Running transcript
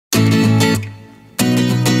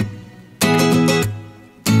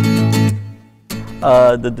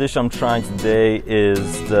The dish I'm trying today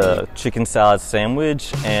is the chicken salad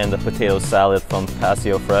sandwich and the potato salad from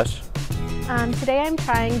Paseo Fresh. Today I'm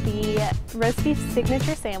trying the roast beef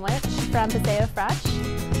signature sandwich from Paseo Fresh,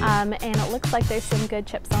 and it looks like there's some good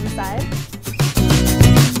chips on the side.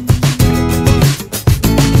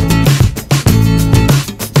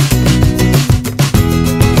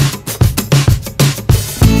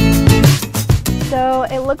 So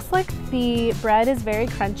it looks like the bread is very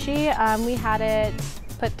crunchy. We had it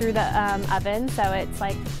put through the oven, so it's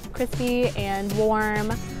like crispy and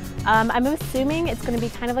warm. I'm assuming it's going to be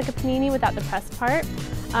kind of like a panini without the pressed part.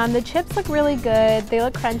 The chips look really good. They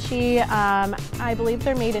look crunchy. I believe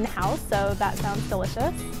they're made in-house, so that sounds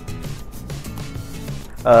delicious.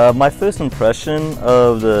 My first impression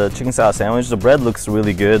of the chicken salad sandwich, the bread looks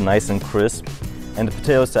really good, nice and crisp. And the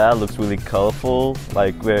potato salad looks really colorful,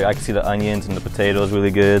 like where I can see the onions and the potatoes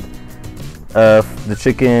really good. The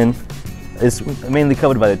chicken is mainly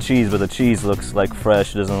covered by the cheese, but the cheese looks like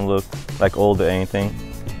fresh, doesn't look like old or anything.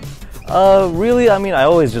 Really, I mean, I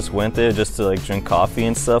always just went there just to like drink coffee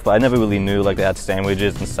and stuff, but I never really knew like they had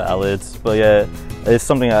sandwiches and salads. But yeah, it's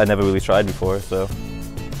something I never really tried before, so.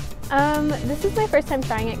 This is my first time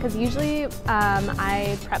trying it because usually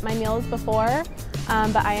I prep my meals before,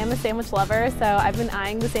 but I am a sandwich lover, so I've been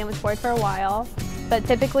eyeing the sandwich board for a while. But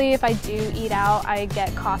typically if I do eat out, I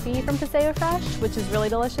get coffee from Paseo Fresh, which is really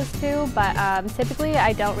delicious too, but typically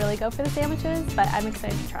I don't really go for the sandwiches, but I'm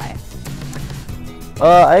excited to try it.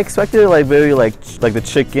 I expected like very like the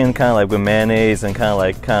chicken kind of like with mayonnaise and kind of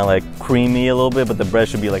like creamy a little bit, but the bread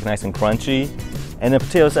should be like nice and crunchy. And the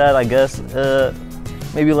potato salad, I guess,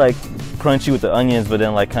 maybe like crunchy with the onions, but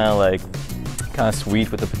then like kind of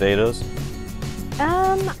sweet with the potatoes.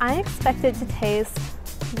 I expect it to taste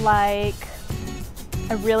like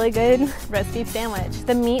a really good roast beef sandwich.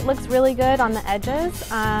 The meat looks really good on the edges.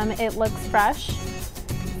 It looks fresh,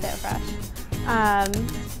 so fresh.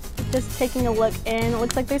 Just taking a look in, it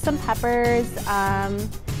looks like there's some peppers.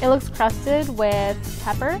 It looks crusted with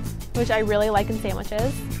pepper, which I really like in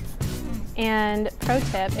sandwiches. And pro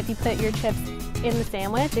tip, if you put your chips in the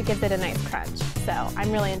sandwich, it gives it a nice crunch. So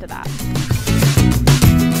I'm really into that.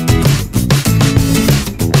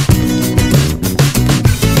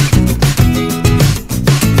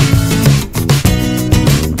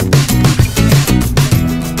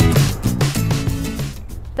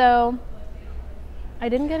 So I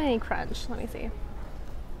didn't get any crunch. Let me see.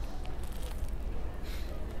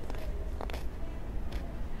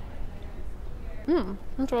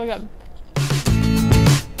 That's really good.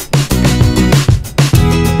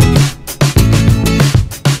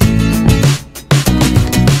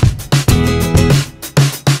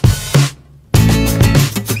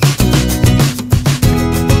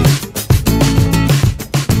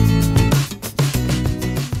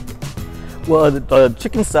 Well, the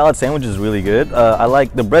chicken salad sandwich is really good. I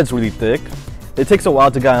like the bread's really thick. It takes a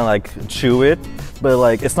while to kind of like chew it, but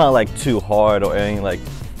like it's not like too hard or anything, like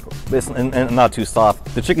and not too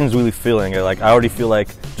soft. The chicken's really filling it. Like I already feel like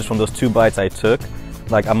just from those 2 bites I took,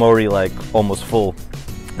 like I'm already like almost full.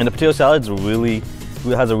 And the potato salad really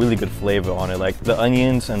has a really good flavor on it. Like the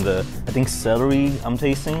onions and the I think celery I'm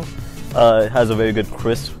tasting, it has a very good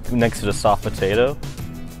crisp next to the soft potato.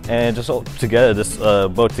 And just all together,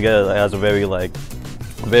 both together, it has a very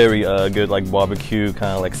good like barbecue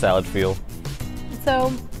kind of like salad feel.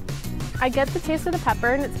 So I get the taste of the pepper,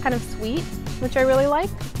 and it's kind of sweet, which I really like.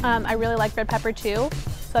 I really like red pepper too,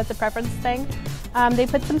 so that's a preference thing. They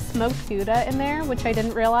put some smoked Gouda in there, which I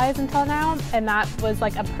didn't realize until now, and that was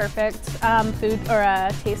like a perfect food or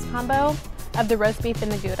a taste combo of the roast beef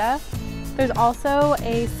and the Gouda. There's also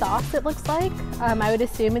a sauce, it looks like. I would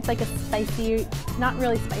assume it's like a spicy, not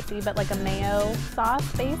really spicy, but like a mayo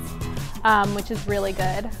sauce base, which is really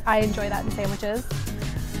good. I enjoy that in sandwiches.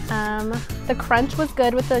 The crunch was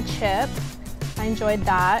good with the chip. I enjoyed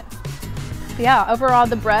that. But yeah, overall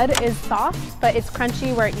the bread is soft, but it's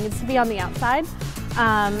crunchy where it needs to be on the outside.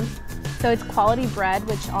 So it's quality bread,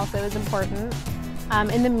 which also is important.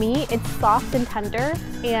 In the meat, it's soft and tender,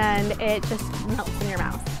 and it just melts in your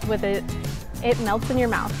mouth. It melts in your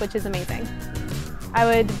mouth, which is amazing. I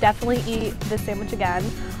would definitely eat this sandwich again,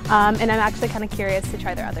 and I'm actually kind of curious to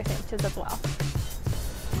try their other sandwiches as well.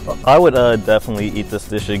 I would definitely eat this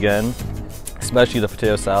dish again, especially the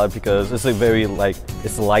potato salad, because it's a very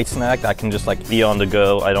it's a light snack. I can just like eat on the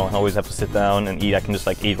go. I don't always have to sit down and eat. I can just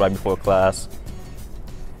like eat right before class.